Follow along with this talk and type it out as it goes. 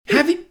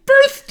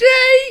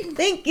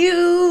Thank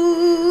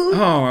you.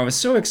 Oh, I was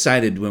so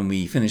excited when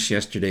we finished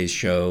yesterday's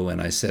show,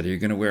 and I said, "Are you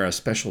going to wear a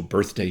special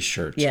birthday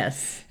shirt?"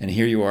 Yes. And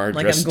here you are,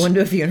 Like dressed I'm going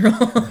to a funeral.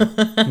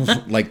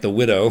 like the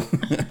widow,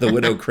 the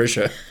widow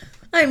Krisha.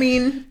 I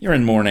mean, You're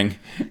in mourning.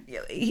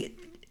 is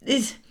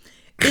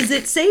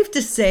it safe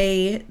to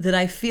say that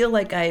I feel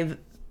like I've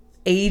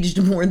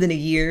aged more than a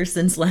year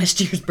since last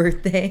year's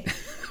birthday?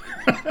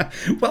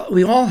 Well,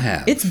 we all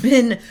have. It's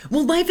been,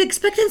 life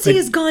expectancy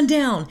has gone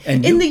down.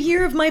 And In the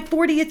year of my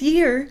 40th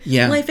year,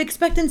 Yeah. life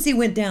expectancy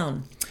went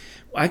down.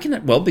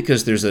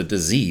 Because there's a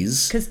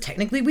disease. Because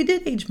technically we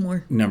did age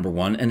more. Number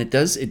one, and it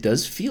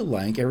does feel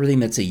like everything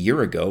that's a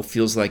year ago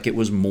feels like it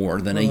was more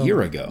than a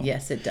year ago.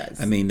 Yes, it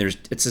does. I mean,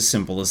 it's as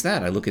simple as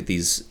that. I look at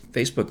these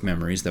Facebook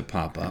memories that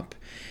pop up,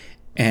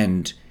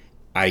 and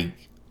I'm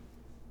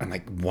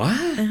like,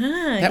 what?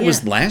 That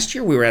was last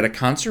year? We were at a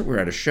concert, we were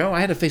at a show. I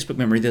had a Facebook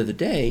memory the other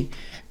day.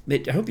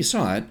 I hope you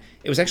saw it.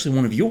 It was actually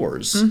one of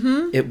yours.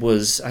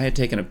 I had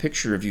taken a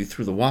picture of you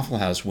through the Waffle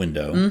House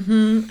window.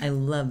 I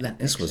love that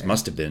picture. This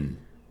must have been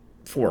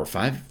 4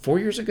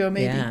 years ago,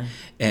 maybe. Yeah.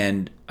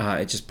 And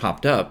it just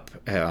popped up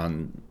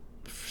on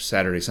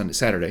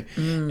Saturday.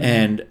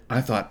 And I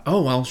thought,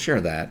 oh, I'll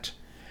share that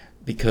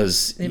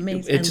because I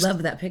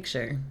love that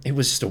picture. it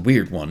was just a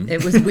weird one.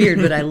 It was weird,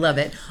 but I love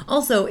it.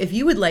 Also, if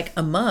you would like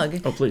a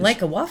mug, please.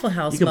 like a Waffle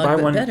House You can mug, buy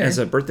but one better. as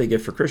a birthday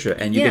gift for Krisha,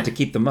 and you Yeah. get to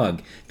keep the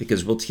mug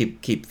because we'll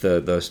keep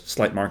the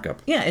slight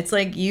markup. Yeah, it's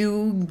like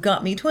you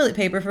got me toilet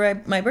paper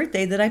for my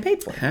birthday that I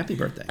paid for. Happy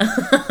birthday.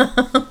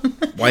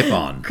 Wipe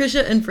on.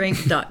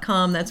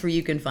 KrishaandFrank.com. That's where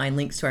you can find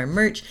links to our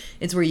merch.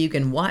 It's where you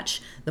can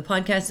watch the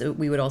podcast.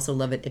 We would also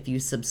love it if you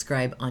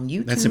subscribe on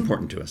YouTube. That's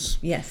important to us.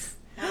 Yes.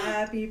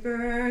 Happy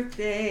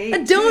birthday A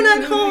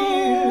donut to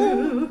hole.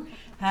 you.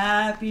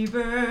 Happy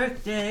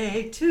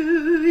birthday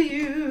to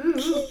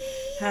you.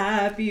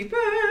 Happy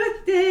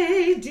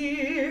birthday,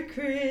 dear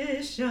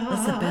Krisha.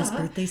 That's the best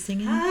birthday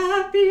singing.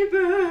 Happy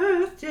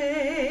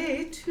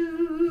birthday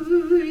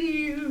to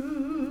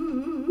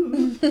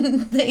you.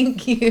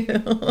 Thank you.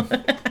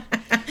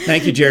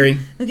 Thank you, Jerry.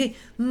 Okay.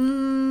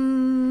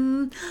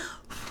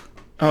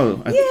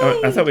 Oh,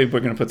 Yay. I thought we were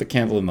going to put the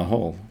candle in the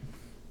hole.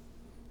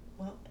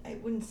 Well, I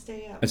wouldn't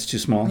stay up. It's too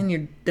small. In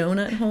your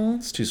donut hole.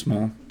 It's too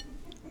small.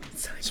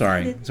 So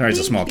Sorry, excited. it's a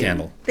Thank small you.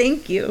 candle.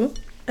 Thank you.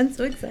 I'm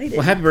so excited.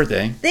 Well, happy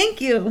birthday. Thank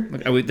you.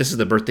 Look, this is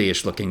the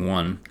birthday-ish looking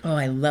one Oh,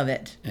 I love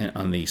it.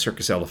 on the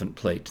circus elephant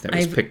plate that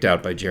was I've- picked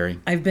out by Jerry.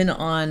 I've been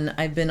on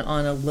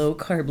a low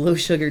carb, low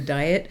sugar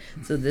diet,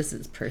 so this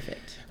is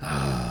perfect.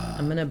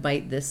 I'm gonna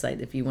bite this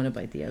side if you want to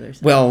bite the other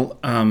side. Well,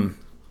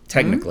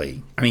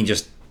 technically, I mean,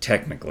 just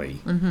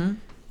technically,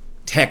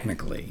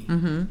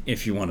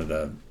 if you wanted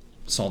a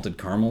salted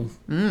caramel,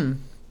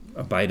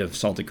 a bite of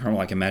salted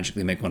caramel, I can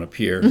magically make one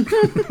appear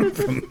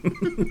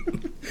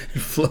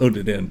float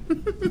it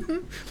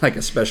in like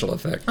a special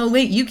effect. Oh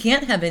wait, you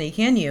can't have any,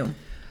 can you?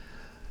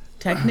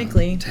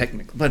 Technically,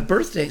 But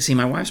birthday, see,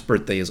 my wife's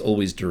birthday is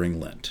always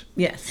during Lent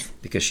yes.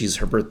 because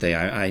her birthday,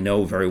 I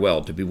know very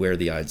well to beware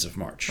the Ides of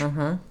March.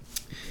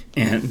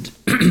 And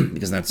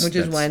because that's Which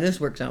is why this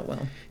works out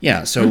well.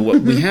 Yeah, so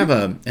we have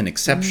an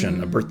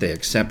exception, a birthday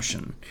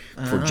exception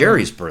for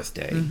Jerry's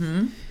birthday.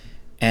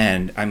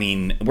 And I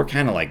mean, we're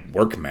kind of like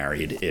work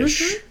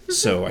married-ish,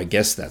 so I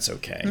guess that's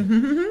okay.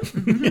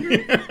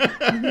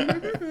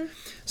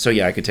 So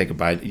yeah, I could take a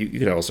bite. You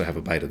could also have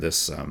a bite of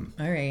this All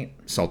right.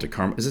 salted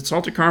caramel. Is it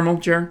salted caramel,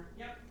 Jer?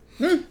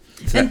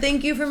 And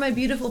thank you for my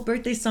beautiful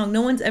birthday song.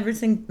 No one's ever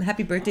sang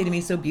 "Happy Birthday" to me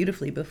so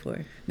beautifully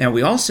before. Now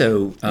we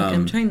also.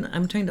 I'm trying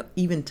to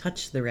even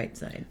touch the right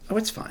side. Oh,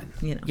 it's fine.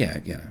 You know. Yeah.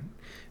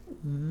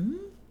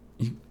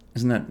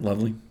 Isn't that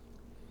lovely?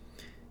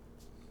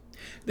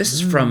 This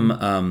is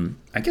from,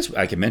 I guess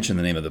I can mention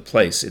the name of the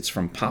place. It's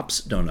from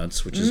Pop's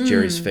Donuts, which is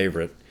Jerry's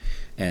favorite.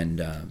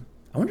 And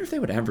I wonder if they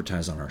would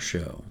advertise on our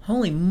show.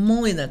 Holy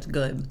moly, that's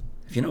good.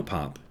 If you know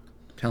Pop,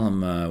 tell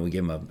him we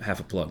gave him a half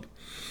a plug.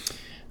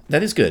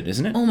 That is good,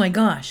 isn't it? Oh my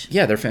gosh.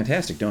 Yeah, they're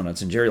fantastic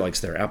donuts, and Jerry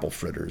likes their apple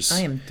fritters.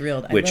 I am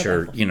thrilled. I Which love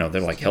are, apple.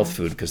 they're like health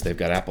food because they've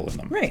got apple in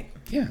them. Right.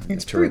 Yeah,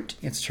 It's terrific.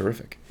 fruit. It's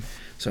terrific.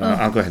 So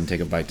I'll go ahead and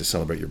take a bite to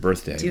celebrate your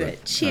birthday. Do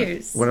it.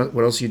 Cheers. What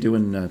else are you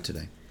doing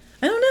today?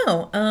 I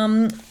don't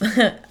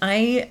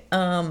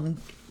know.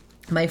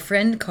 My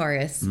friend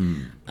Karis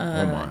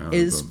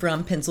is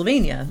from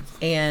Pennsylvania,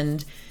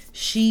 and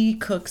she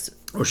cooks.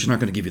 Oh, she's not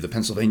going to give you the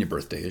Pennsylvania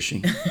birthday, is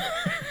she?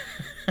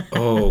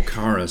 Oh,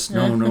 Karis.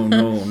 No,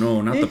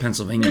 not the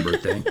Pennsylvania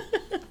birthday.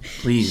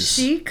 Please.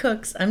 She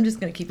cooks. I'm just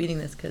gonna keep eating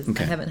this because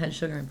Okay. I haven't had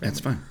sugar in That's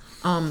fine.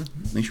 Um.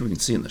 Make sure we can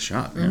see in the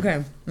shot. Yeah.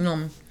 Okay.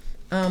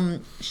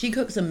 She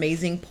cooks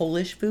amazing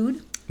Polish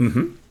food.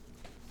 Mm-hmm.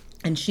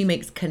 And she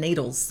makes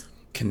knedels.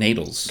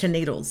 Knedels.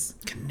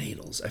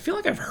 Knedels. I feel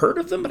like I've heard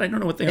of them, but I don't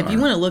know what they are. If you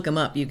want to look them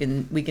up, we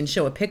can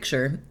show a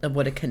picture of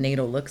what a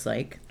knedel looks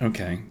like.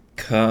 Okay.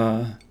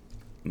 Knedel.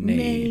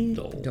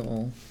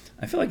 Knedel.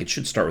 I feel like it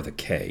should start with a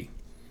K.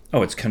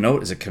 Oh, it's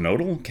Knodel. Is it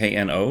Knodel?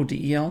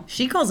 Knodel?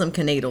 She calls them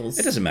knedels.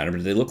 It doesn't matter,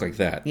 but they look like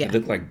that. Yeah. They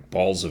look like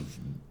balls of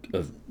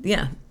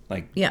Yeah.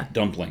 like Yeah.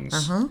 dumplings.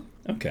 Uh-huh.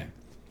 Okay.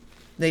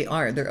 They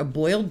are. They're a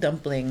boiled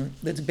dumpling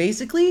that's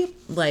basically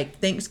like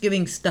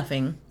Thanksgiving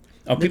stuffing.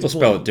 Oh, people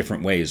spell it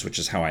different ways, which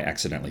is how I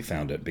accidentally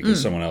found it because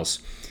someone else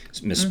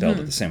misspelled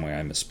it the same way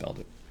I misspelled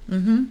it.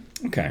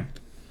 Mm-hmm. Okay.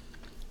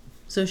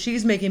 So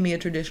she's making me a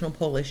traditional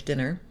Polish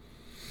dinner.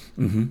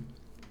 Mm-hmm.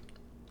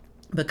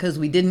 Because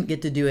we didn't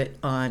get to do it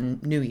on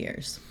New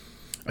Year's.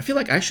 I feel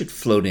like I should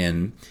float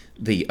in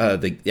the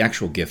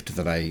actual gift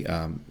that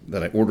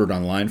I ordered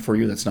online for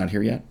you that's not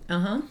here yet.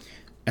 Uh-huh.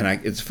 And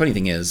it's the funny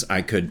thing is,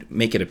 I could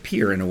make it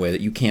appear in a way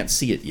that you can't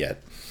see it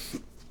yet.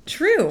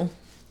 True.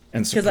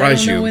 And Because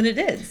surprise I don't know you when it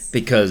is.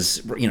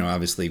 because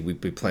obviously we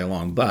play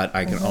along, but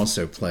I can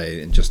also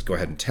play and just go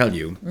ahead and tell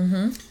you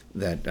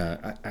that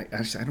I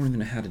actually I don't even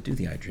know how to do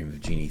the I Dream of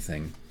Jeannie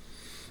thing.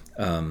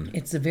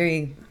 It's a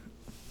very...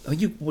 Oh,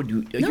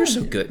 you're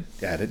so good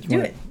at it. Do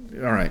it.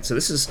 All right. So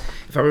this is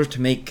if I were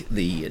to make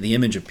the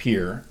image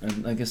appear,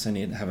 and I guess I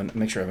need to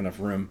make sure I have enough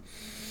room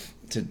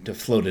to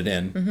float it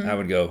in. I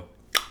would go.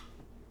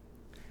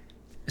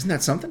 Isn't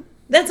that something?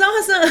 That's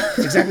awesome. That's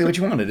exactly what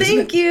you wanted, isn't it?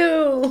 Thank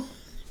you.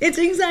 It's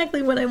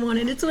exactly what I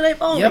wanted. It's what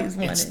I've always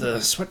wanted. It's the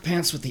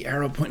sweatpants with the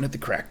arrow pointing at the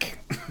crack.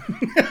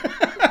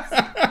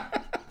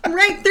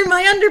 Right through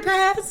my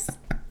underpass.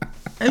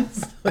 I'm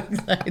so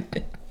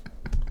excited.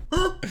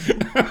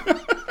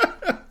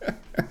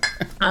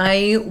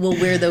 I will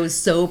wear those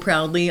so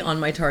proudly on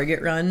my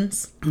Target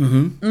runs.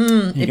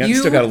 Mm-hmm. If you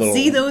still got a little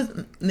see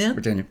those, yeah.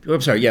 Virginia. Oh,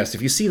 I'm sorry. Yes,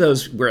 if you see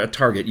those, we're at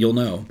Target. You'll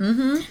know.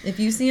 Mm-hmm. If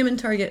you see them in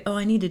Target,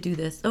 I need to do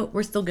this. Oh,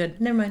 we're still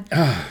good. Never mind.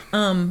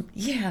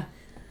 Yeah.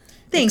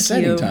 Thank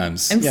Exciting you.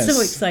 times. I'm Yes.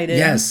 so excited.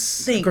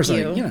 Yes. Thank of course,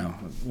 you. I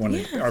want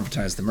to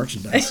advertise the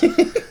merchandise.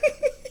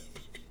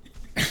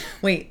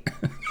 Wait,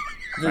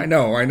 I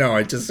know. I know how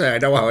it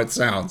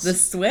sounds. the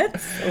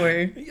sweats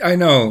or I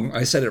know.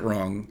 I said it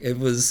wrong. It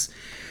was.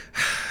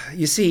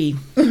 You see,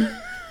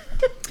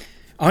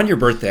 on your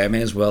birthday, I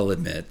may as well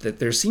admit that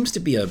there seems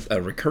to be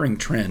a recurring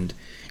trend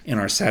in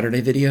our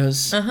Saturday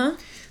videos.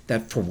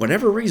 That for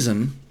whatever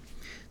reason,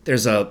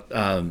 there's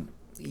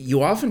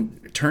you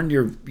often turn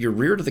your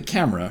rear to the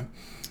camera.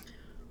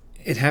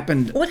 It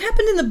happened. What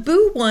happened in the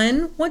boot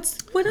one?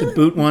 The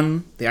boot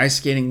one, the ice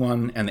skating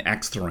one, and the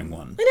axe throwing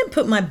one. I didn't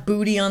put my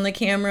booty on the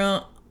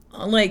camera.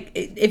 Like,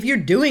 if you're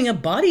doing a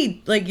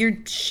body, like you're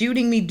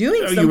shooting me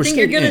doing something,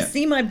 you're going to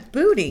see my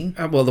booty.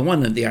 Well, the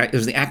one, it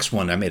was the axe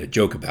one. I made a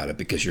joke about it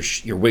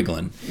because you're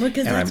wiggling.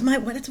 Because that's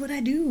what I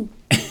do.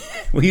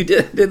 Well, you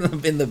did in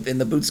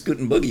the boot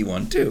scootin' boogie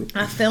one too.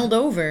 I fell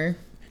over.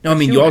 No, I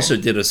mean you also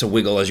did us a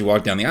wiggle as you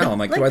walked down the aisle. I'm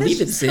like, do I that's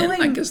leave it just in? how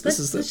I guess this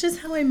is that's just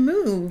how I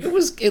move.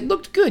 It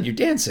looked good. You're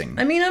dancing.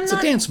 I mean, it's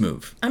a dance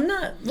move. I'm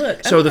not.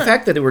 Look. So the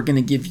fact that we're going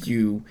to give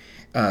you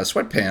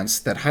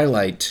sweatpants that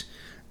highlight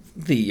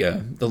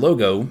the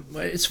logo,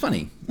 it's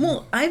funny.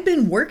 Well, I've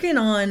been working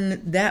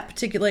on that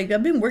particular. Like,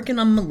 I've been working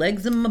on my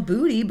legs and my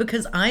booty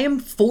because I am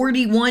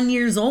 41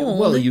 years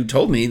old. Well, you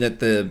told me that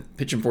the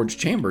Pitch and Forge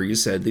Chamber, you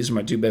said these are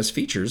my two best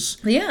features.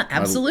 Yeah,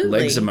 absolutely. My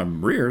legs and my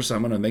rear, so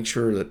I'm going to make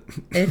sure that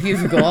if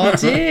you've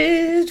got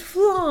it,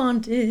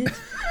 flaunt it.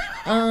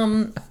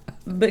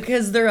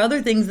 Because there are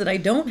other things that I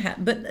don't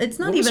have, but it's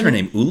not what even. was her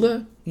name?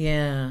 Ula?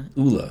 Yeah.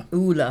 Ula.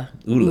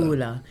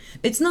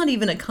 It's not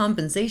even a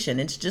compensation.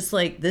 It's just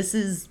like, this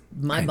is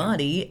my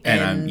body.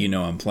 And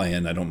I'm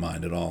playing. I don't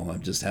mind at all.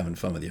 I'm just having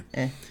fun with you.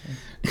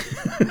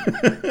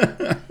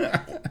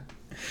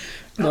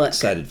 I'm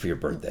excited for your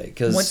birthday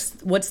because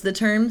what's the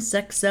term?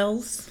 Sex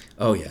sells.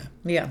 Oh yeah.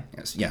 Yeah.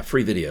 Yes. Yeah.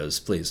 Free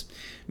videos, please.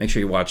 Make sure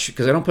you watch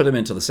because I don't put them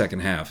until the second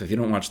half. If you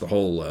don't watch the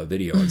whole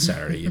video on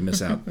Saturday, you miss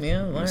out.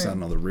 Miss out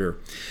on all the rear.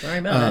 Sorry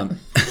about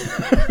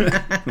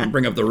that.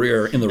 Bring up the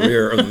rear in the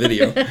rear of the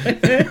video.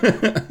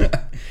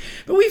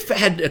 But we've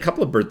had a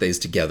couple of birthdays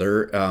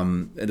together.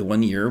 The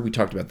one year we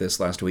talked about this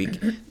last week.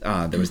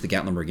 There was the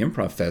Gatlinburg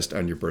Improv Fest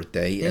on your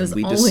birthday, and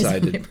we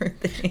decided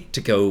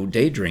to go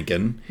day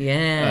drinking.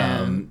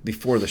 Yeah.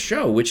 Before the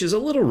show, which is a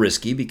little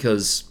risky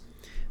because.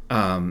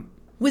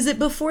 Was it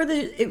before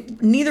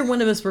neither one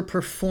of us were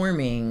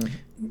performing?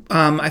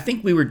 I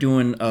think we were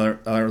doing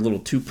our little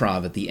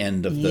two-prov at the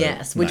end of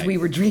the which night. we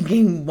were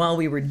drinking while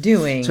we were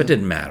doing. So it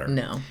didn't matter.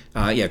 No.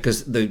 Yeah,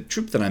 because the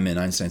troupe that I'm in,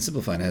 Einstein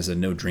Simplified, has a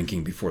no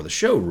drinking before the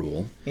show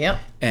rule. Yep.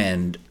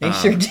 And they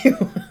sure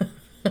do.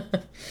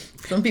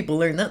 Some people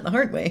learn that the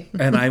hard way.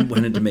 And I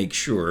wanted to make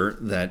sure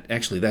that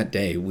actually that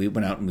day we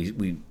went out and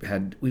we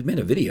made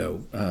a video,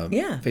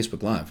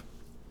 Facebook Live,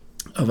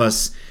 of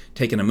us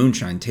taking a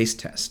moonshine taste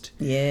test.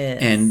 Yeah.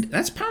 And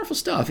that's powerful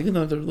stuff, even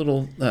though they're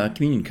little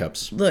communion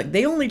cups. Look,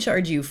 they only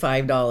charge you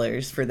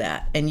 $5 for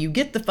that, and you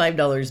get the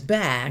 $5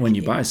 back when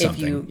you buy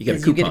something. You get a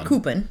coupon. You get a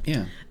coupon.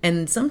 Yeah.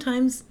 And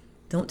sometimes,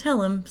 don't tell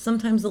them,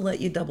 sometimes they'll let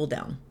you double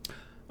down.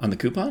 On the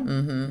coupon?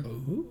 Mm-hmm.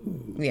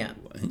 Ooh, yeah.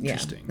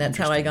 Interesting. Yeah. That's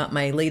how I got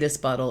my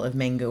latest bottle of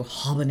mango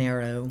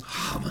habanero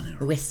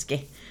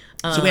whiskey.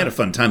 So we had a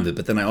fun time with it,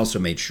 but then I also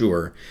made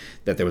sure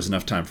that there was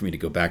enough time for me to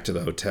go back to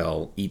the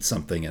hotel, eat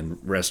something, and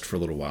rest for a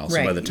little while. So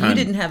Right. by the time You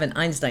didn't have an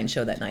Einstein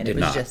show that night. It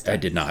was just I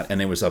did not, and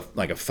there was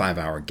like a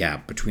 5-hour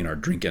gap between our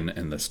drinking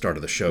and the start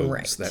of the show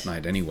Right. that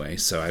night anyway.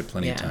 So I had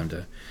plenty of Yeah.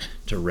 time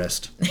to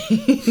rest.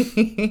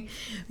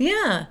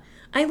 Yeah.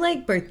 I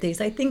like birthdays.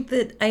 I think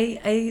that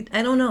I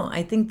don't know.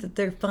 I think that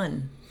they're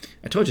fun.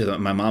 I told you that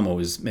my mom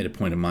always made a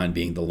point of mine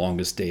being the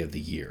longest day of the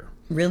year.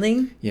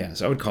 Really? Yeah,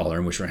 so I would call her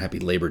and wish her a happy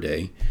Labor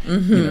Day,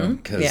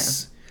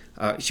 because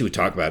Yeah. she would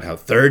talk about how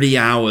 30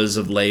 hours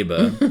of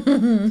labor.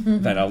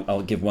 In fact,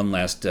 I'll give one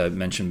last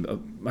mention.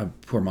 My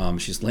poor mom,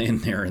 she's laying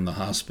there in the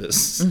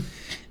hospice,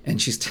 and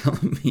she's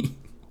telling me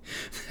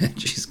that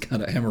she's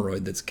got a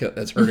hemorrhoid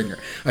that's hurting her.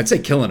 I'd say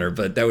killing her,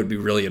 but that would be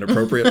really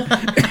inappropriate.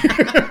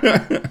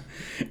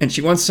 And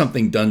she wants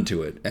something done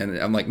to it. And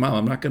I'm like,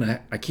 Mom,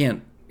 I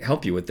can't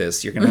help you with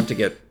this. You're going to have to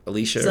get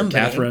Alicia Somebody, or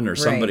Catherine or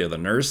somebody, right. or the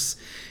nurse.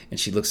 And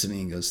she looks at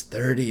me and goes,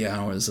 30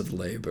 hours of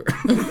labor.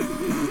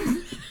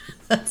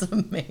 That's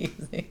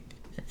amazing.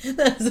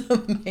 That's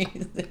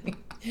amazing.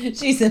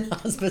 She's in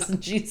hospice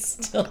and she's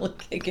still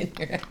kicking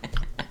your ass.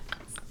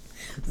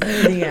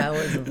 30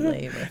 hours of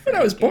labor. When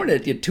I was born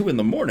at 2 in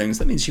the morning, so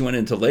that means she went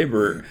into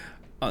labor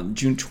on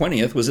June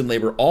 20th, was in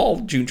labor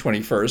all June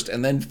 21st,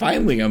 and then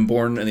finally I'm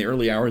born in the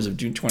early hours of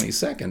June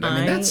 22nd. I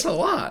mean, that's a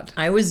lot.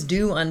 I was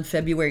due on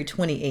February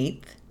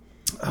 28th.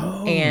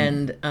 Oh.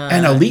 And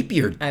a leap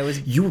year. I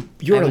was You're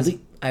I a was,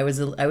 leap. I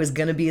was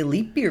going to be a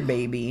leap year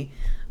baby,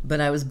 but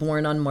I was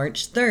born on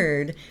March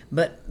 3rd.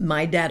 But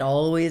my dad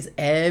always,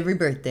 every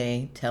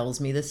birthday, tells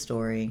me the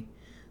story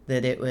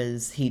that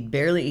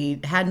he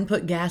hadn't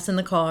put gas in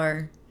the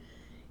car.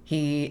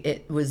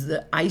 It was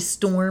the ice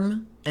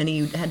storm, and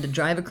he had to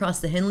drive across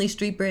the Henley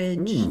Street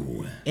Bridge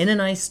in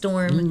an ice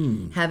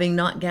storm, having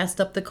not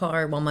gassed up the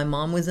car while my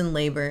mom was in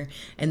labor,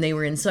 and they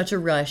were in such a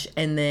rush.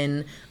 And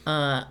then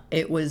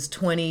it was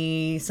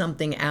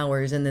 20-something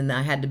hours, and then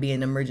I had to be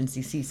an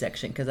emergency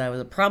C-section because I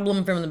was a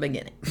problem from the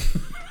beginning.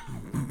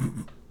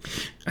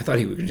 I thought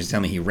he would just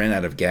tell me he ran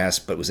out of gas,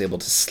 but was able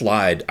to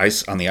slide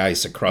on the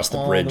ice across the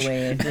All bridge. the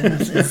way.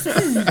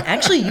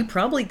 Actually, you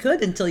probably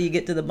could until you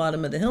get to the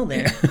bottom of the hill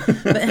there.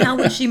 But how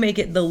would she make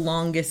it the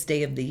longest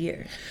day of the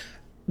year?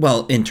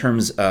 Well, in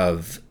terms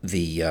of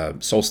the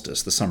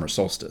solstice, the summer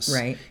solstice,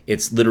 Right.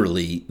 It's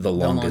literally the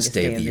longest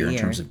day of the year in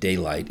terms of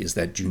daylight. Is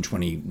that June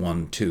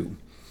 21, 2?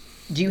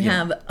 Do you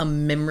have a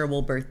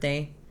memorable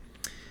birthday?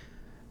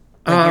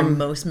 Like your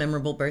most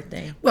memorable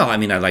birthday? Well, I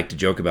mean, I like to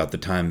joke about the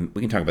time.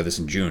 We can talk about this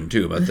in June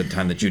too, about the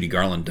time that Judy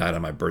Garland died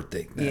on my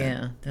birthday.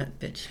 Yeah,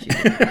 that bitch.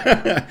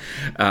 Judy.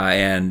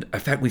 And in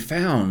fact, we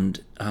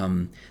found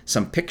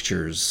some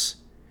pictures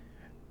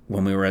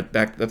when we were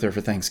back up there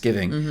for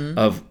Thanksgiving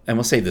of, and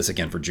we'll save this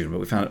again for June,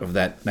 but we found of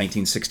that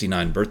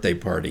 1969 birthday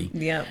party.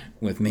 Yep.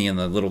 With me and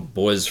the little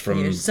boys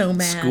from You're so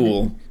mad.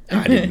 school.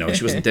 I didn't know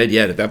she wasn't dead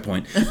yet at that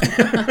point.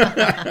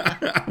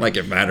 Like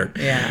it mattered.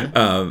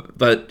 Yeah.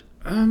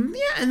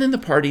 Yeah, and then the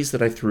parties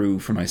that I threw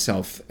for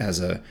myself as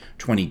a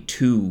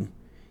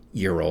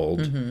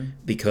 22-year-old,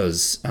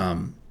 because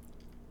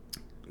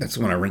that's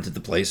when I rented the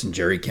place and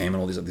Jerry came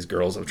and all these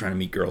girls. I was trying to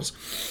meet girls.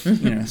 So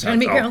Trying to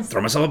meet I'll girls.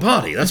 throw myself a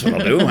party. That's what I'll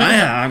do.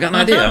 I've got an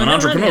idea. I'm an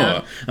entrepreneur.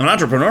 Yeah. I'm an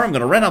entrepreneur. I'm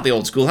going to rent out the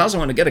old schoolhouse. I'm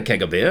going to get a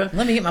keg of beer.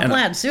 Let me get my and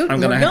plaid suit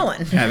I'm and we're gonna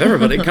going. Have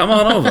everybody come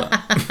on over.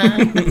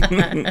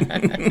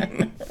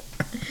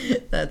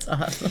 That's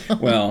awesome.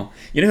 Well,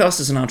 you know who else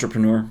is an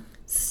entrepreneur?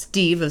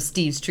 Steve of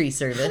Steve's Tree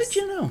Service. How did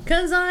you know?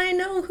 Because I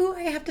know who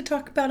I have to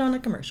talk about on a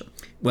commercial.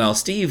 Well,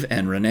 Steve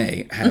and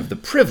Renee have the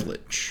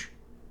privilege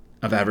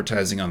of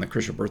advertising on the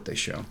Krisha Birthday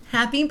Show.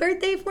 Happy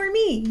birthday for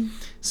me.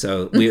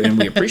 So we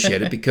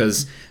appreciate it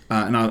because,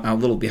 and a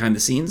little behind the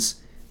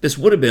scenes, this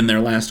would have been their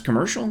last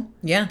commercial.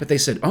 Yeah. But they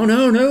said, oh,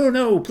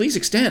 no, please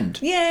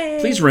extend. Yay.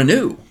 Please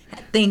renew.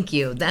 Thank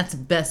you. That's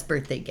best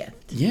birthday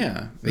gift.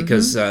 Yeah,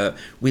 because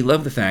we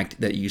love the fact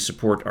that you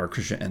support our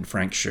Krisha and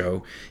Frank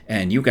show,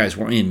 and you guys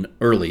were in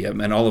early,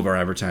 and all of our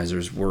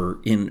advertisers were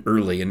in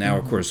early, and now,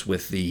 of course,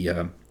 with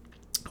the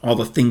all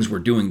the things we're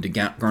doing to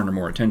garner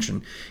more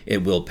attention,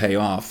 it will pay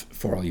off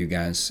for all you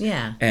guys.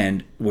 Yeah.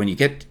 And when you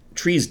get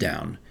trees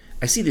down,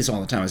 I see this all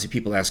the time. I see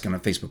people asking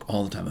on Facebook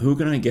all the time, who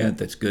can I get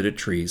that's good at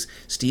trees?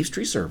 Steve's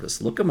Tree Service.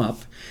 Look them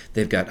up.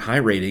 They've got high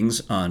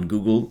ratings on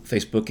Google,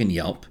 Facebook, and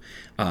Yelp.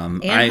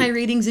 And high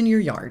ratings in your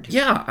yard.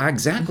 Yeah,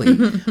 exactly.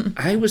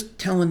 I was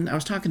talking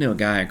to a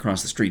guy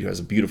across the street who has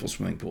a beautiful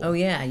swimming pool. Oh,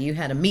 yeah. You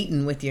had a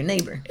meeting with your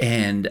neighbor.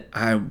 And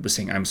I was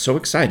saying, I'm so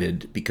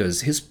excited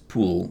because his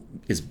pool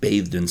is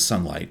bathed in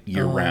sunlight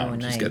year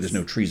round. Nice. There's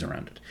no trees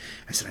around it.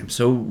 I said, I'm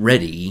so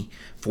ready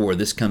for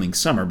this coming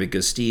summer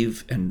because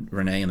Steve and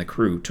Renee and the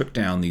crew took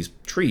down these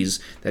trees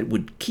that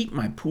would keep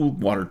my pool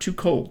water too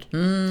cold.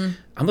 I'm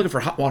looking for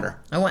hot water.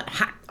 I want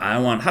hot. I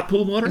want hot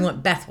pool water. I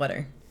want bath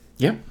water.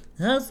 Yep.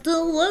 I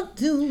still love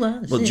to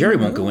wash. Well, Jerry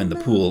won't go in the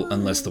pool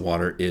unless the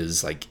water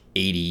is like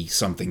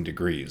 80-something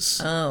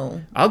degrees. Oh.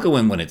 I'll go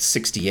in when it's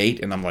 68,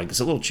 and I'm like, it's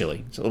a little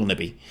chilly. It's a little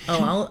nippy.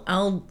 Oh,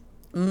 I'll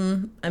I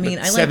mean, But I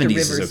like to 70s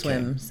is river okay.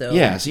 swim, so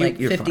Yeah, so like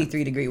you're fine.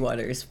 53-degree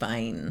water is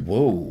fine.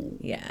 Whoa.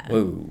 Yeah.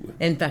 Whoa.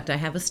 In fact, I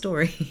have a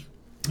story.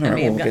 All I right,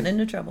 may have well, gotten okay.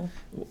 into trouble.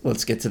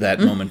 Let's get to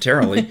that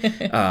momentarily.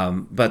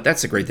 But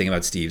that's the great thing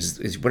about Steve's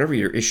is whatever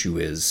your issue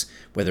is,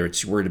 whether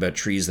it's you're worried about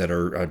trees that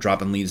are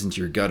dropping leaves into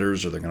your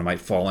gutters, or they're going to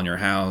might fall on your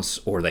house,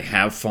 or they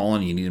have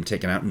fallen, and you need them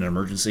taken out in an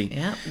emergency.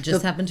 Yeah,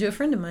 just happened to a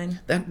friend of mine.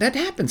 That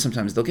happens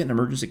sometimes. They'll get an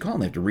emergency call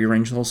and they have to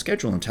rearrange the whole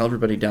schedule and tell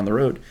everybody down the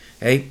road,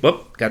 hey,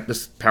 whoop, got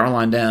this power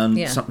line down,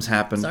 Yeah. something's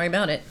happened. Sorry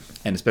about it.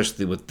 And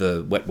especially with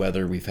the wet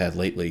weather we've had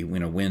lately,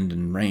 wind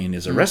and rain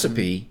is a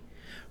recipe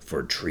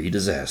for tree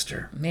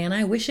disaster. Man,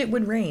 I wish it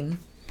would rain.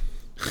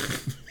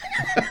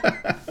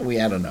 We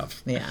had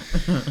enough. Yeah.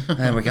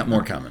 And we got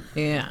more coming.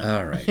 Yeah.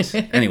 All right.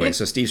 Anyway,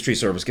 so Steve's Tree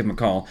Service, give them a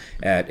call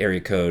at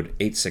area code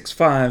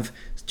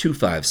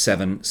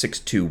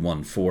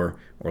 865-257-6214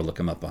 or look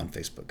them up on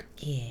Facebook.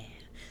 Yeah.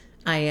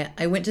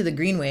 I went to the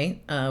Greenway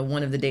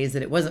one of the days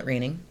that it wasn't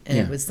raining, and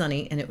Yeah. it was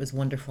sunny, and it was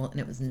wonderful, and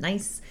it was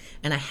nice,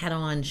 and I had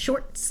on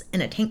shorts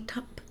and a tank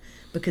top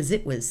because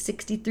it was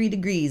 63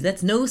 degrees.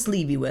 That's no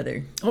sleevey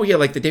weather. Oh, yeah,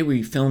 like the day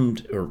we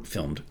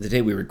the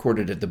day we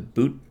recorded at the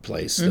Boot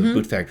Place, the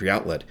Boot Factory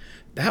Outlet,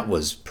 that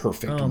was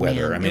perfect Oh,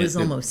 weather. man, it was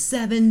almost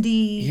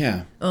 70.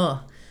 Yeah.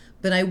 Oh,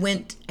 but I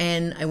went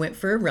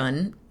for a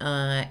run,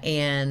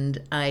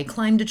 and I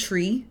climbed a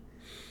tree,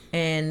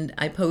 and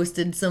I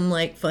posted some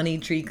like funny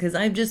tree because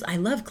I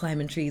love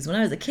climbing trees. When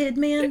I was a kid,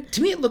 man.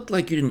 To me, it looked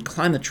like you didn't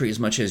climb the tree as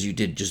much as you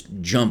did just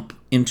jump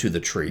into the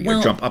tree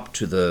Well- or jump up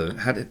to the.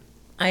 How did?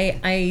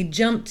 I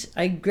jumped,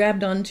 I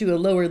grabbed onto a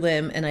lower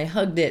limb and I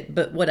hugged it,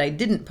 but what I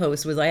didn't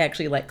post was I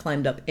actually like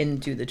climbed up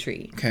into the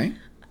tree. Okay.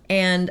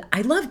 And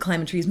I love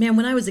climbing trees. Man,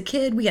 when I was a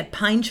kid, we had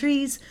pine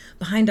trees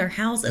behind our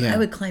house and Yeah. I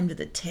would climb to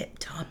the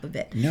top of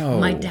it. No.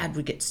 My dad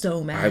would get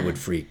so mad. I would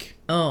freak.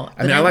 Oh,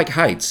 I mean, I like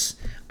heights.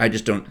 I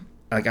just don't.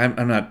 Like,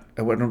 I'm not.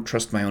 I don't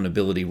trust my own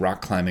ability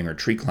rock climbing or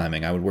tree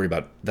climbing. I would worry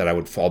about that I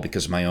would fall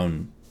because of my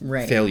own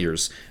Right.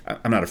 failures.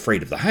 I'm not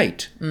afraid of the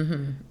height.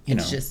 Mm-hmm.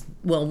 It's just,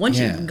 well, once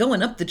Yeah. you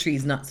going up the tree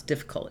is not so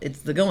difficult. It's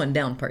the going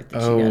down part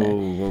that Oh, you gotta.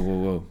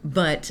 whoa.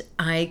 But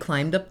I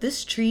climbed up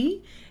this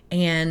tree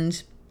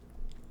and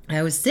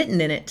I was sitting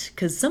in it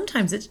because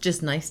sometimes it's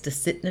just nice to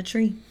sit in a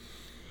tree.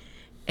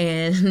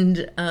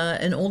 And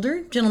an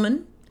older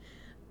gentleman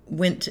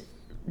went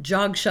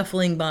jog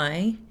shuffling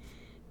by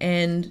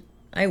and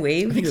I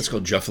waved. I think that's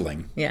called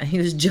juffling. Yeah, he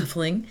was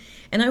juffling.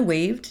 And I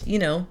waved,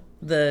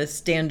 the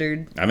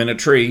standard I'm in a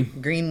tree.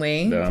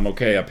 Greenway. I'm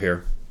okay up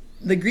here.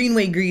 The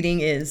Greenway greeting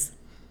is,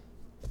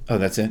 Oh,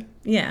 that's it.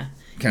 yeah.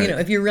 Kinda-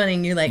 If you're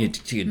running, you're like,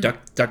 You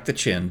duck the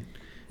chin.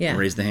 yeah, And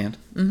raise the hand.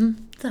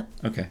 what's up?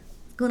 Okay.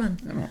 What's going on?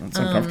 I don't know. It's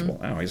uncomfortable.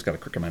 I just got a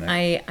crick in my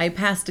neck. I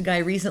passed a guy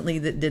recently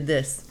that did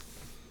this.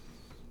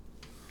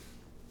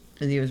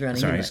 As he was running.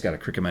 Sorry, I He's just got a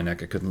crick in my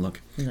neck. I couldn't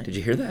look. like- Did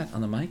you hear that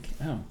on the mic?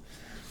 Oh.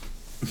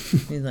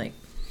 he's like,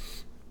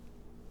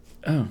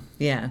 Oh.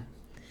 yeah.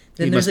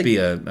 He Then there's must be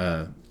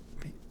a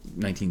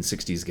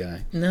 1960s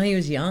guy. No, he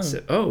was young.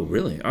 Oh,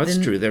 really? Oh, that's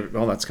Then- true.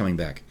 That's coming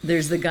back.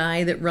 There's the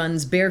guy that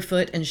runs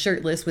barefoot and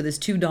shirtless with his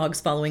 2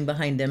 dogs following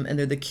behind him, and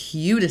they're the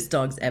cutest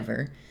dogs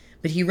ever.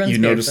 But he runs You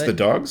barefoot. noticed the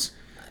dogs?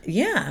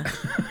 Yeah.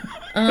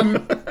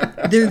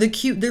 They're the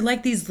cute. They're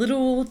like these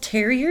little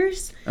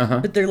terriers,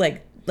 but they're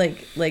like.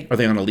 Are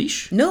they on a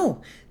leash?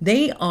 No,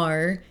 they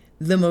are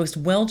the most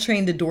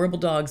well-trained, adorable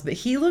dogs. But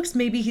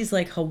maybe he's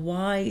like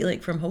Hawaii,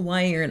 like from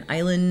Hawaii or an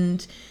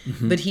island,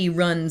 but he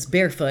runs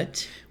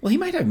barefoot. Well, he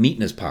might have meat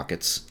in his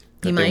pockets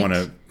that He they might. want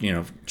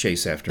to,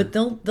 chase after. But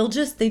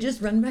they just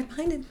run right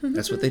behind him.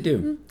 That's what they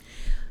do.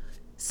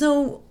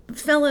 So,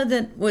 fella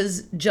that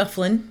was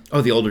jufflin',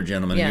 Oh, the older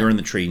gentleman. Yeah. You're in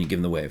the tree and you give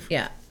him the wave.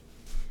 yeah,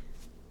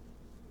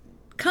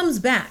 comes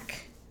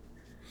back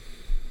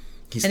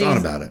He's And thought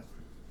he's- about it.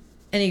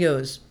 and he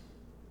goes,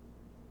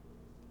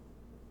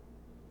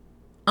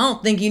 "I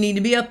don't think you need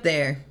to be up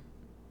there."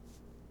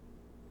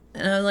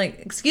 And I was like,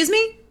 "Excuse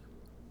me?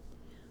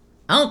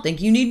 I don't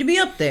think you need to be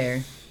up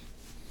there."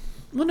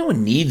 Well, no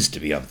one needs to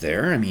be up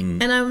there. I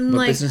mean, And I'm what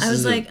like, business I was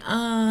is it? like,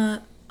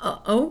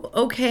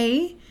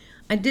 okay.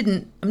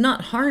 I'm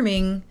not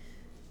harming.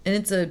 And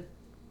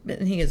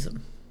he goes,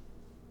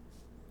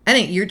 "That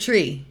ain't your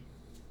tree."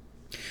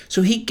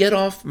 So he get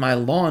off my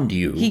lawn to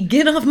you. He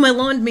get off my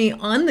lawn to me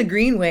on the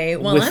Greenway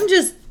while With I'm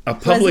just a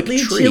public pleasantly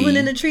tree. chilling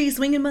in a tree,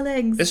 swinging my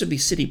legs. This would be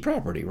city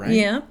property, right?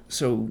 Yeah.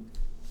 So,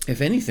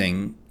 if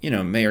anything,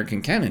 Mayor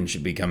Kincannon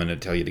should be coming to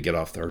tell you to get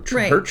off her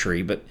Right.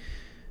 tree, but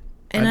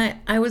And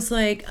I was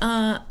like,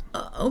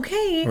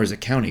 okay. or is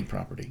it county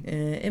property?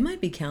 It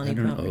might be county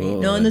don't know. property. Oh,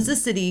 No, and it's a then-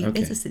 city.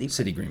 Okay. It's a city.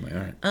 City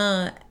Greenway.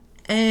 All right.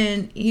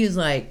 And he was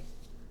like,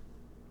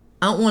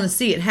 "I don't want to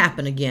see it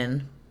happen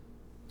again."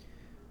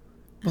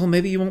 Well,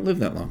 maybe you won't live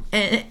that long.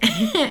 And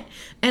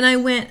and I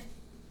went,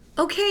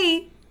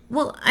 "Okay.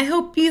 Well, I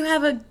hope you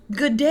have a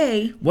good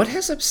day." What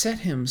has upset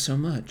him so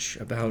much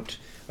about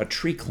a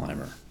tree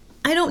climber?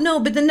 I don't know,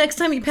 but the next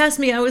time he passed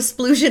me, I was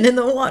splooging in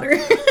the water.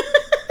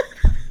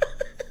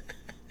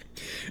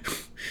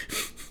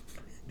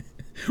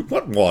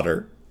 What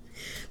water?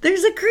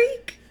 There's a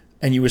creek.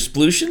 And you were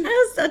splooshing?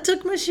 I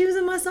took my shoes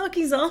and my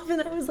sockies off,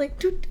 and I was like,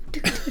 toot,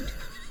 toot, toot, toot.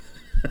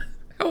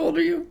 How old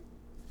are you?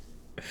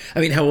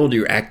 I mean, how old are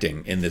you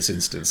acting in this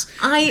instance?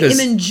 I am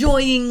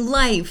enjoying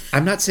life.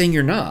 I'm not saying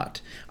you're not.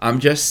 I'm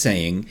just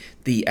saying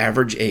the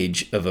average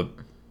age of a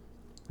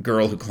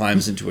girl who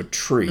climbs into a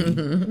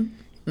tree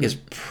is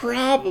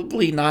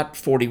probably not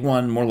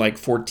 41, more like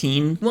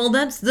 14. Well,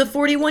 that's the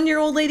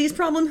 41-year-old lady's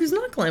problem who's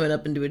not climbing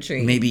up into a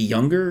tree. Maybe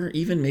younger,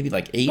 even maybe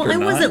like 8 or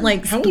 9. I wasn't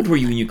like. How old were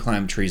you when you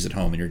climbed trees at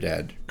home and your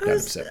dad got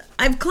upset?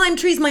 I've climbed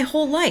trees my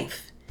whole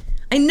life.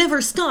 I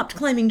never stopped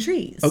climbing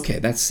trees. Okay,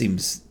 that's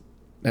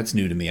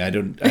new to me. I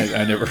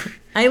never.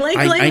 I like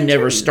climbing I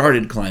never trees.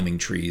 started climbing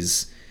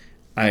trees.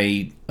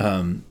 Is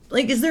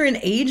there an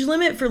age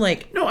limit for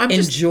No, I'm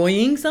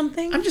enjoying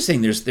something? I'm just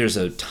saying there's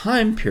a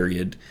time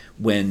period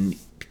when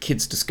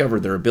kids discover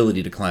their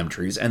ability to climb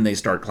trees and they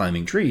start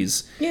climbing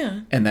trees.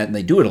 Yeah. And then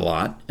they do it a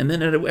lot, and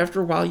then after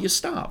a while you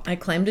stop. I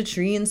climbed a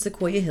tree in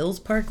Sequoia Hills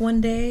Park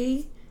one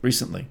day.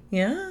 Recently.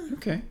 Yeah.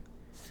 Okay.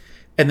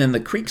 And then the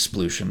creek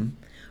splution.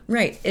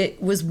 Right. It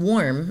was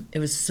warm. It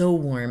was so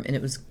warm, and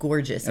it was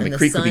gorgeous. And the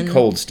creek would be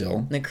cold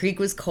still. The creek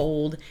was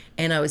cold,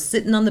 and I was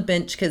sitting on the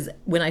bench because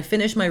when I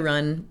finish my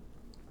run,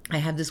 I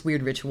have this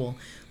weird ritual.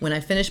 When I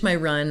finish my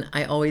run,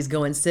 I always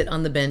go and sit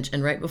on the bench,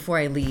 and right before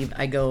I leave,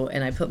 I go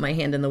and I put my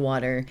hand in the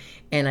water,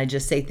 and I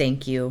just say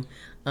thank you.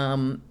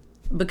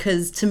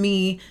 Because to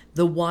me,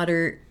 the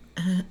water,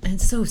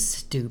 it's so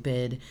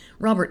stupid.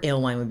 Robert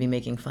Alewine would be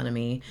making fun of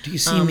me. Do you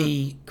see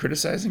me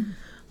criticizing?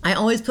 I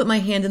always put my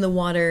hand in the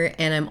water,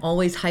 and I'm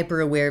always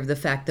hyper aware of the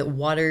fact that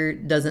water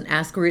doesn't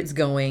ask where it's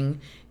going.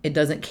 It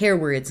doesn't care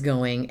where it's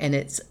going, and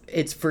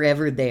it's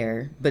forever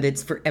there, but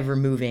it's forever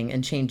moving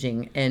and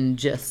changing and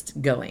just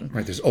going.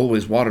 Right, there's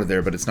always water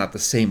there, but it's not the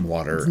same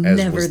water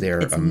as was there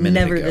a minute ago. It's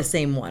never the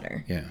same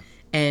water. Yeah.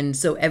 And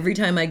so every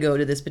time I go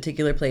to this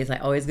particular place, I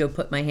always go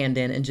put my hand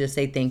in and just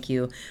say thank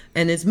you.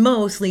 And it's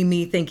mostly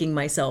me thanking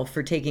myself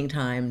for taking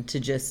time to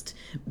just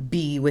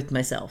be with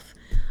myself.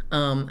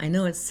 I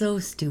know it's so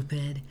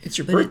stupid. It's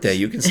your birthday.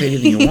 You can say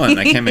anything you want.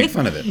 I can't make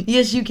fun of it.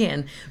 Yes, you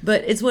can.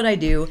 But it's what I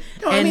do.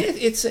 No, I mean,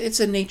 it's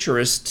a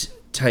naturist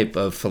type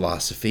of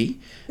philosophy.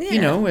 Yeah.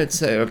 You know,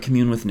 it's a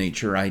commune with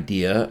nature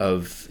idea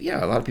of,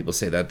 a lot of people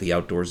say that the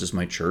outdoors is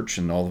my church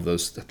and all of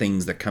those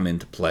things that come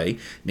into play.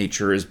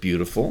 Nature is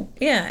beautiful.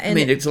 Yeah. And I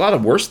mean, it's a lot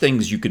of worse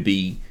things you could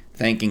be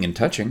thanking and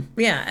touching.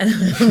 Yeah, and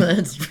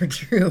that's for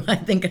true. I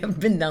think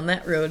I've been down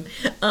that road.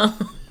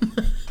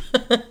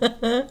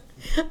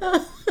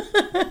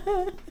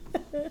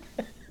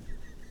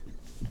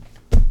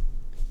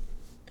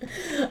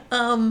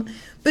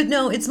 But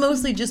no, it's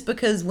mostly just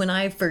because when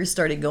I first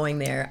started going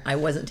there, I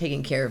wasn't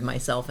taking care of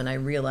myself, and I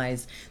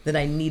realized that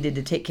I needed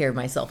to take care of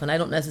myself. And I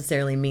don't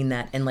necessarily mean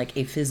that in like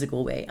a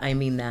physical way. I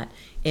mean that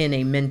in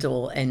a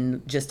mental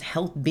and just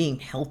being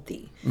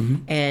healthy.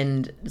 Mm-hmm.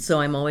 And so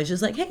I'm always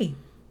just like, hey,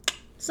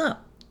 what's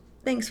up?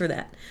 Thanks for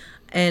that.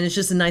 And it's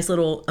just a nice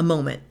little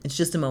moment. It's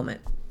just a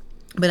moment.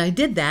 But I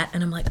did that,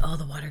 and I'm like, oh,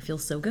 the water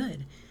feels so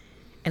good.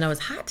 And I was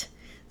hot.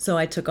 So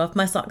I took off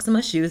my socks and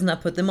my shoes, and I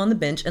put them on the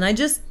bench, and I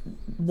just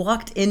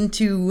walked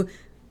into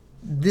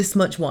this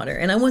much water.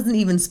 And I wasn't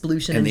even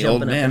splooshing and jumping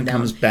up and down. And the old man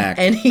comes back.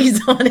 And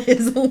he's on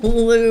his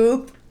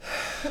loop.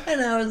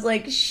 And I was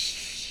like,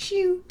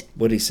 shoot.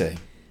 What'd he say?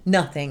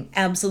 Nothing.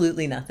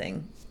 Absolutely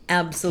nothing.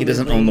 Absolutely. He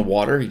doesn't own the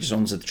water? He just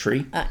owns the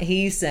tree?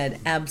 He said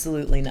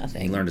absolutely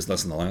nothing. He learned his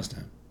lesson the last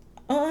time.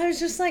 Oh, I was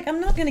just like, I'm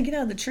not going to get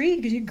out of the tree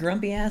because your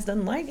grumpy ass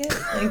doesn't like it.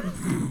 Like,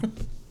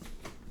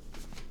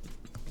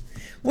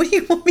 what do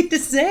you want me to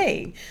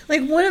say?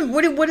 Like,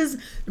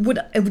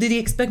 did he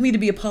expect me to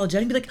be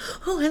apologetic? Be like,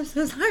 oh, I'm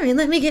so sorry.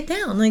 Let me get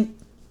down. Like,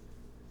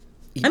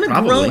 I'm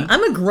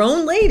a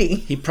grown lady.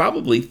 He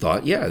probably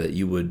thought, that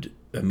you would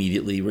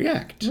immediately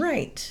react.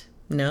 Right.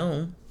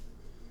 No.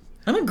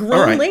 I'm a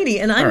grown lady,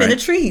 and I'm in a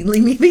tree.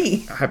 Leave me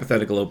be. A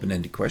hypothetical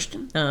open-ended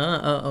question.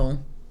 Uh-oh.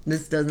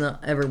 This does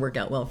not ever work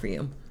out well for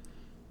you.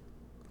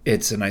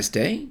 It's a nice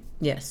day.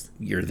 Yes.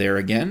 You're there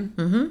again.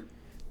 Mm-hmm.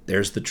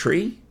 There's the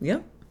tree.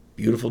 Yep.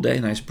 Beautiful day,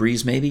 nice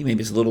breeze maybe.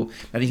 Maybe it's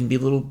might even be a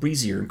little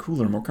breezier and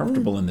cooler, more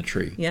comfortable in the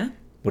tree. Yeah.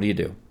 What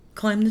do?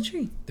 Climb the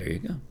tree. There you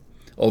go.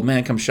 Old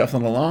man comes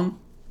shuffling along.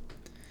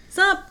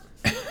 Sup?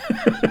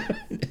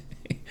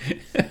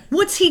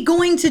 What's he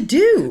going to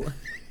do?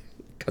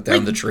 Cut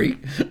down the tree.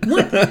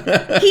 What?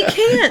 He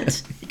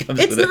can't.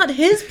 It's not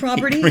his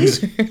property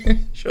either.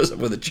 Shows up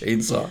with a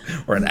chainsaw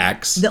or an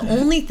axe. The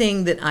only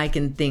thing that I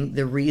can think,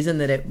 the reason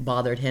that it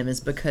bothered him is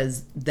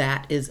because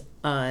that is,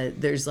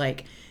 there's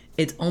like,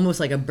 it's almost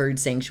like a bird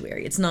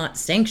sanctuary. It's not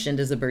sanctioned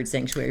as a bird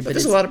sanctuary, but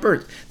there's a lot of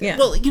birds. Yeah.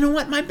 Well, you know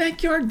what? My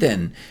backyard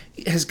then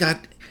has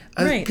got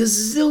a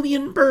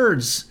gazillion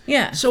birds.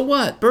 Yeah. So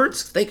what?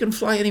 Birds, they can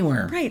fly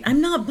anywhere. Right. I'm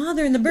not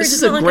bothering the birds.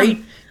 This is a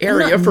great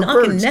area for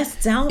birds.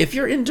 Nests out. If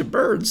you're into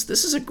birds,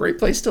 this is a great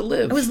place to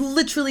live. I was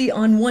literally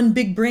on one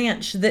big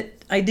branch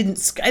that I didn't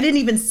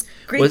even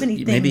scrape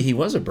anything. Maybe he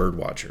was a bird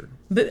watcher.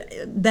 But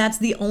that's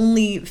the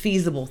only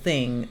feasible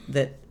thing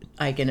that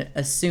I can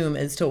assume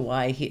as to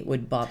why it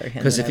would bother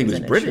him. Because that if I he was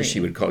in a British, tree. he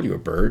would call you a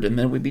bird, and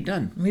then we'd be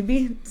done. I'd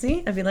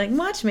be like,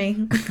 watch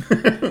me.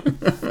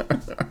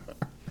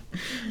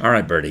 All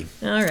right, Birdie.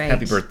 All right.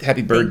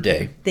 Happy bird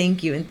day.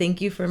 Thank you. And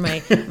thank you for my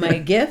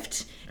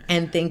gift.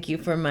 And thank you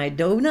for my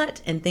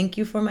donut. And thank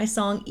you for my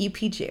song,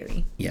 E.P.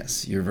 Jerry.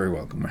 Yes, you're very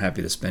welcome. We're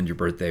happy to spend your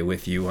birthday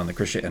with you on the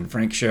Krisha and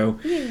Frank Show.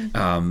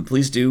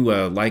 Please do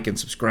like and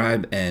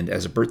subscribe. And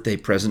as a birthday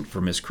present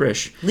for Miss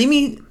Krish, Leave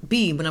me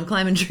be when I'm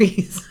climbing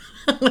trees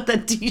with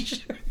that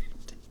t-shirt.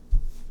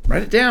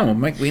 write it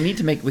down. We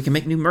can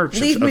make new merch.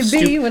 Leave me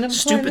be when I'm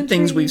stupid climbing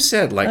things trees. we've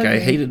said. Like I Okay.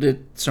 hated it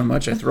so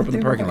much I threw up in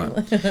the parking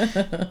lot.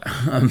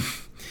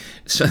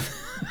 So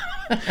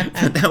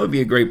that would be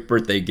a great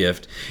birthday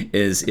gift,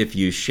 is if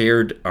you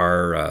shared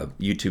our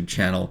YouTube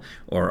channel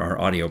or our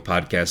audio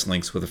podcast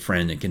links with a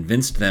friend and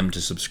convinced them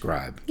to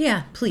subscribe.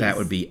 Yeah, please. That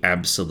would be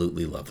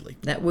absolutely lovely.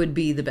 That would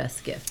be the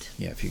best gift.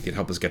 Yeah, if you could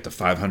help us get to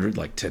 500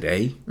 like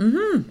today,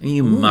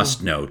 you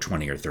must know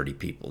 20 or 30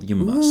 people. You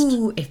must.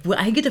 Ooh, if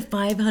I get to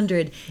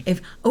 500,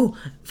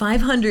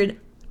 500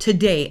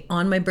 today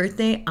on my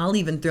birthday, I'll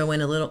even throw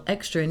in a little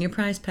extra in your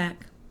prize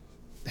pack.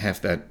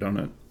 Half that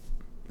donut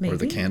Maybe. or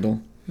the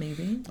candle.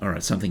 Maybe. All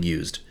right, something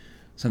used.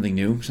 Something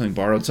new, something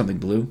borrowed, something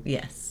blue.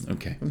 Yes.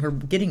 Okay. We're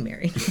getting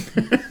married.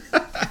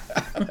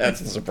 That's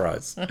a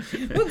surprise.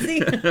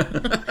 Whoopsie.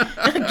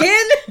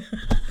 Again?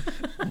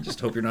 I just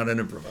hope you're not an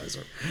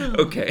improviser.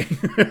 Okay.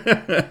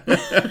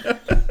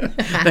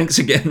 Thanks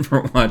again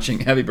for watching.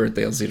 Happy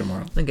birthday. I'll see you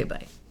tomorrow. Okay,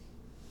 bye.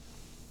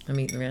 I'm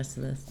eating the rest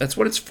of this. That's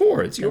what it's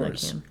for. It's Till I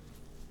yours. can.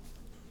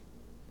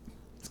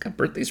 It's got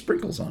birthday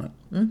sprinkles on it.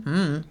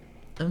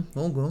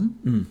 Oh,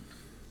 good.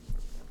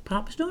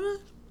 Pops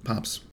donuts? Pops.